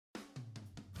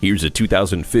Here's a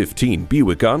 2015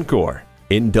 Buick Encore.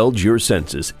 Indulge your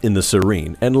senses in the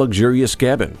serene and luxurious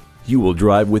cabin. You will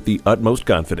drive with the utmost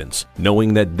confidence,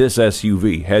 knowing that this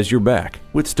SUV has your back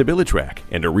with StabiliTrak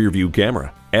and a rear-view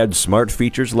camera. Add smart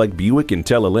features like Buick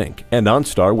IntelliLink and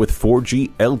OnStar with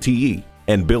 4G LTE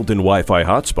and built-in Wi-Fi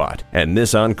hotspot, and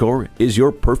this Encore is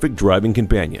your perfect driving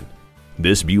companion.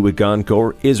 This Buick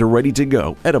Encore is ready to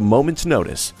go at a moment's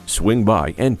notice. Swing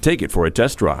by and take it for a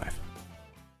test drive.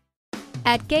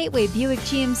 At Gateway Buick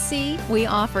GMC, we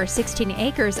offer 16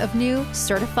 acres of new,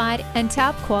 certified, and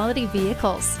top-quality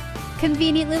vehicles.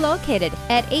 Conveniently located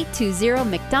at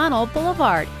 820 McDonnell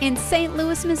Boulevard in St.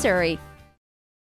 Louis, Missouri.